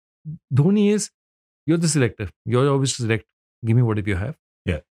Dhoni is, you're the selector. You're always to select. Give me whatever you have.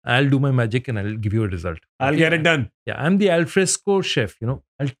 Yeah. I'll do my magic and I'll give you a result. I'll get it done. Yeah, I'm the alfresco chef.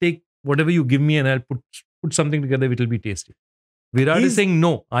 I'll take whatever you give me and I'll put something together which will be tasty. Virat is saying,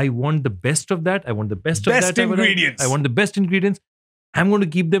 no, I want the best of that. I want the best of that. Best ingredients. I want the best ingredients. I'm going to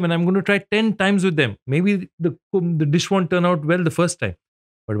keep them and I'm going to try 10 times with them. Maybe the dish won't turn out well the first time.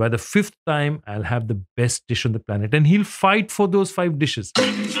 But by the 5th time, I'll have the best dish on the planet. And he'll fight for those 5 dishes.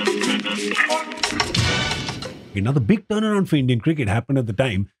 Now, the big turnaround for Indian cricket happened at the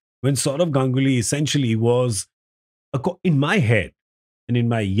time when Sourav Ganguly essentially was, in my head and in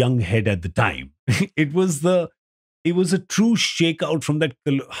my young head at the time, it was a true shakeout from that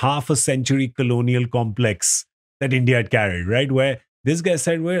half a century colonial complex that India had carried, right? Where this guy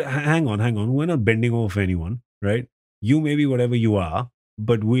said, well, hang on, we're not bending over for anyone, right? You may be whatever you are,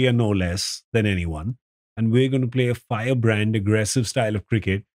 but we are no less than anyone. And we're going to play a firebrand, aggressive style of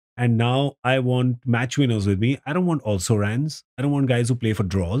cricket. And now I want match winners with me. I don't want also-rans. I don't want guys who play for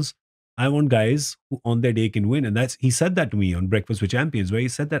draws. I want guys who on their day can win. And he said that to me on Breakfast with Champions, where he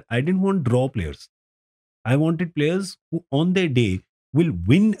said that I didn't want draw players. I wanted players who on their day will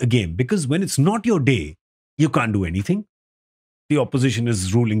win a game. Because when it's not your day, you can't do anything. The opposition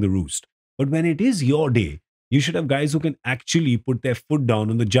is ruling the roost. But when it is your day, you should have guys who can actually put their foot down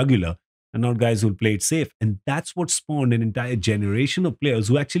on the jugular and not guys who'll play it safe. And that's what spawned an entire generation of players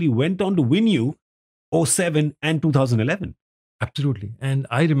who actually went on to win you 2007 and 2011. Absolutely. And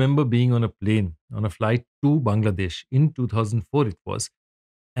I remember being on a plane, on a flight to Bangladesh in 2004 it was.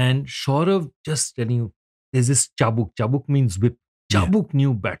 And Sourav just telling you, there's this chabuk. Chabuk means whip. Chabuk,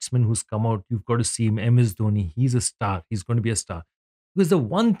 new batsman who's come out. You've got to see him. MS Dhoni. He's a star. He's going to be a star. Because the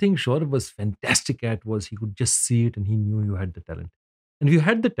one thing Sourav was fantastic at was he could just see it and he knew you had the talent. And if you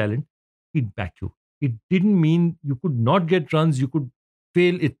had the talent, he'd back you. It didn't mean you could not get runs, you could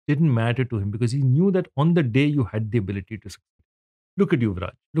fail. It didn't matter to him because he knew that on the day you had the ability to succeed. Look at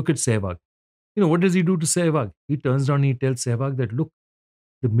Yuvraj. Look at Sehwag. What does he do to Sehwag? He turns around and he tells Sehwag that, look,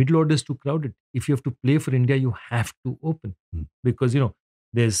 the middle order is too crowded. If you have to play for India, you have to open. Because,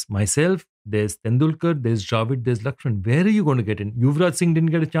 there's myself, there's Tendulkar, there's Dravid, there's Lakshman. Where are you going to get in? Yuvraj Singh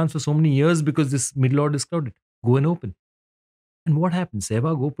didn't get a chance for so many years because this middle order is crowded. Go and open. And what happened?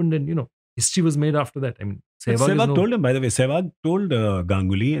 Sehwag opened and, history was made after that. I mean, Sehwag told him, by the way, Sehwag told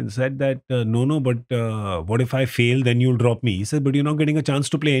Ganguly and said that, no, but what if I fail, then you'll drop me. He said, but you're not getting a chance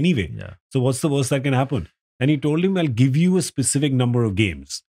to play anyway. Yeah. So what's the worst that can happen? And he told him, I'll give you a specific number of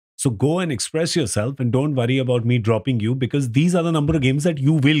games. So go and express yourself and don't worry about me dropping you because these are the number of games that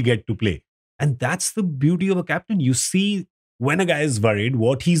you will get to play. And that's the beauty of a captain. You see when a guy is worried,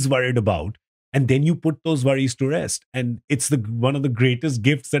 what he's worried about, and then you put those worries to rest. And it's one of the greatest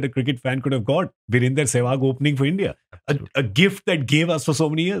gifts that a cricket fan could have got. Virender Sehwag opening for India. A gift that gave us for so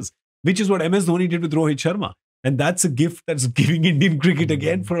many years, which is what MS Dhoni did with Rohit Sharma. And that's a gift that's giving Indian cricket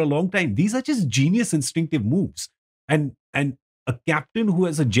again for a long time. These are just genius instinctive moves. And a captain who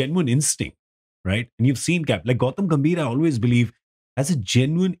has a genuine instinct, right? And you've seen like Gautam Gambhir, I always believe, has a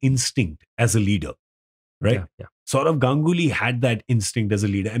genuine instinct as a leader, right? Yeah. Sourav Ganguly had that instinct as a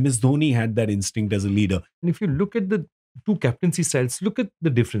leader. MS Dhoni had that instinct as a leader. And if you look at the two captaincy styles, look at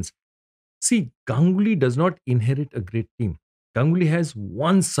the difference. See, Ganguly does not inherit a great team. Ganguly has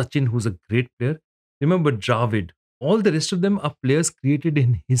one Sachin who's a great player. Remember Dravid. All the rest of them are players created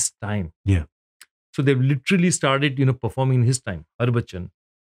in his time. Yeah. So they've literally started, performing in his time. Harbhajan,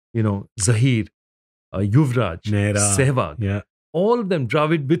 Zahir, Yuvraj, Nehra, Sehwag. Yeah. All of them,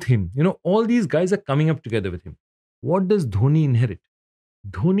 Dravid with him. All these guys are coming up together with him. What does Dhoni inherit?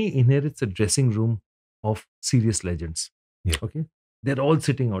 Dhoni inherits a dressing room of serious legends. Yeah. Okay. They're all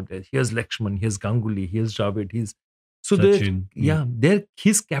sitting out there. Here's Lakshman, here's Ganguly, here's Dravid,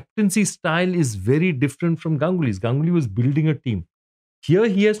 his captaincy style is very different from Ganguly's. Ganguly was building a team. Here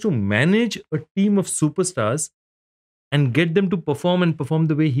he has to manage a team of superstars and get them to perform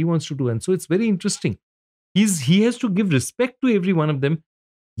the way he wants to do. And so it's very interesting. He has to give respect to every one of them,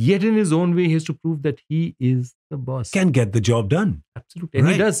 yet in his own way, he has to prove that he is the boss. Can get the job done. Absolutely. And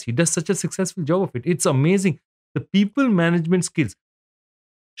he does. He does such a successful job of it. It's amazing. The people management skills.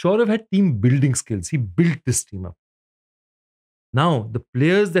 Sourav had team building skills. He built this team up. Now, the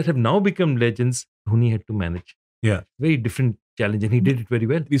players that have now become legends, Dhoni had to manage. Yeah. Very different challenge, and he did it very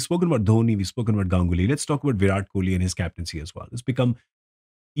well. We've spoken about Dhoni, we've spoken about Ganguly. Let's talk about Virat Kohli and his captaincy as well. It's become,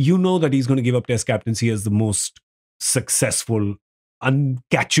 that he's going to give up Test captaincy as the most successful,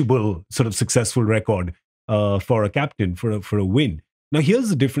 uncatchable sort of successful record for a captain, for a win. Now, here's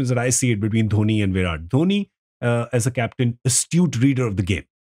the difference that I see it between Dhoni and Virat. Dhoni, as a captain, astute reader of the game.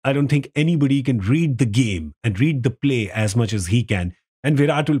 I don't think anybody can read the game and read the play as much as he can. And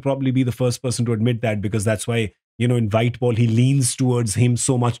Virat will probably be the first person to admit that, because that's why, in white ball, he leans towards him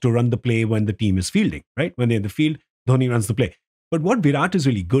so much to run the play when the team is fielding, right? When they're in the field, Dhoni runs the play. But what Virat is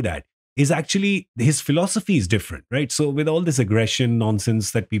really good at is actually his philosophy is different, right? So with all this aggression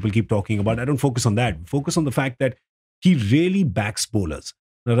nonsense that people keep talking about, I don't focus on that. Focus on the fact that he really backs bowlers.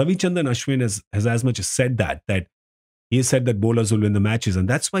 Now, Ravichandran Ashwin has as much as said that he has said that bowlers will win the matches. And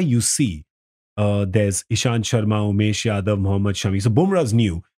that's why you see there's Ishant Sharma, Umesh Yadav, Mohammad Shami. So Bumrah's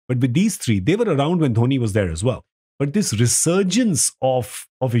new. But with these three, they were around when Dhoni was there as well. But this resurgence of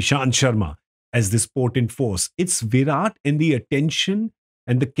Ishant Sharma as this potent force, it's Virat and the attention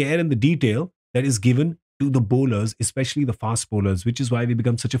and the care and the detail that is given to the bowlers, especially the fast bowlers, which is why we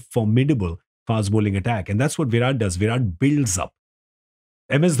become such a formidable fast bowling attack. And that's what Virat does. Virat builds up.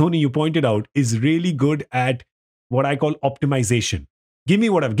 MS Dhoni, you pointed out, is really good at what I call optimization. Give me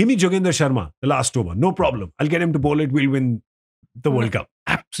whatever. Give me Jogendra Sharma, the last over. No problem. I'll get him to bowl it. We'll win the World Cup.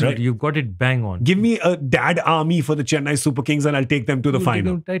 Absolutely. Right? You've got it bang on. Give me a dad army for the Chennai Super Kings and I'll take them to the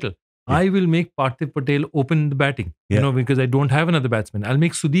final. Title. Yeah. I will make Parthiv Patel open the batting, because I don't have another batsman. I'll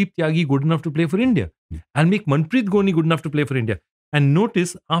make Sudeep Tyagi good enough to play for India. I'll make Manpreet Goni good enough to play for India. And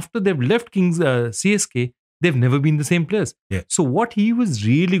notice, after they've left CSK, they've never been the same players. Yeah. So what he was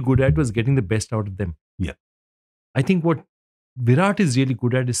really good at was getting the best out of them. Yeah. I think what Virat is really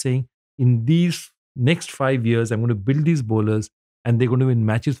good at is saying, in these next 5 years, I'm going to build these bowlers and they're going to win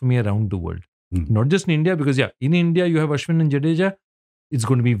matches for me around the world. Not just in India, because in India, you have Ashwin and Jadeja. It's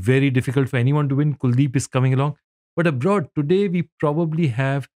going to be very difficult for anyone to win. Kuldeep is coming along. But abroad, today, we probably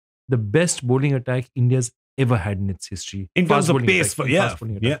have the best bowling attack India's ever had in its history. In terms of pace.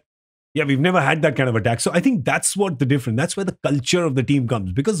 Yeah, we've never had that kind of attack. So I think that's what the difference, that's where the culture of the team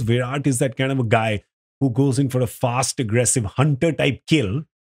comes. Because Virat is that kind of a guy who goes in for a fast, aggressive, hunter-type kill.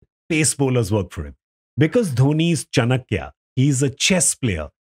 Pace bowlers work for him. Because Dhoni is Chanakya, he's a chess player.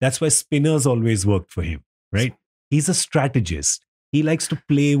 That's why spinners always worked for him, right? He's a strategist. He likes to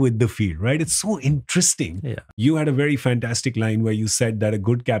play with the field, right? It's so interesting. Yeah. You had a very fantastic line where you said that a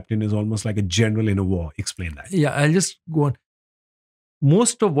good captain is almost like a general in a war. Explain that. Yeah, I'll just go on.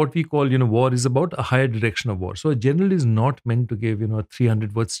 Most of what we call, war is about a higher direction of war. So a general is not meant to give, a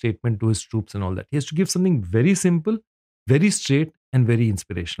 300-word statement to his troops and all that. He has to give something very simple, very straight, and very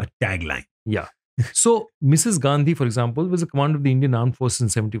inspirational. A tagline. Yeah. So Mrs. Gandhi, for example, was a commander of the Indian Armed Forces in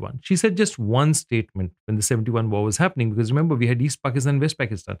 71. She said just one statement when the 71 war was happening, because remember, we had East Pakistan, West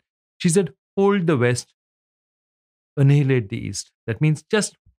Pakistan. She said, hold the West, annihilate the East. That means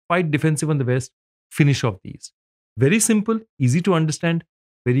just fight defensive on the West, finish off the East. Very simple, easy to understand,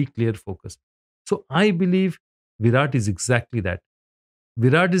 very clear focus. So I believe Virat is exactly that.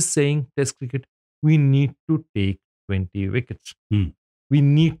 Virat is saying, Test cricket, we need to take 20 wickets. We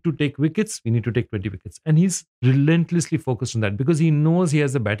need to take wickets. We need to take 20 wickets. And he's relentlessly focused on that because he knows he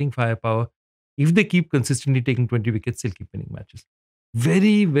has the batting firepower. If they keep consistently taking 20 wickets, they'll keep winning matches.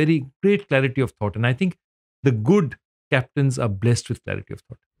 Very, very great clarity of thought. And I think the good captains are blessed with clarity of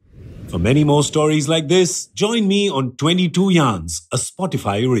thought. For many more stories like this, join me on 22 Yarns, a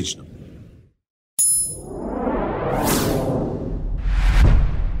Spotify original.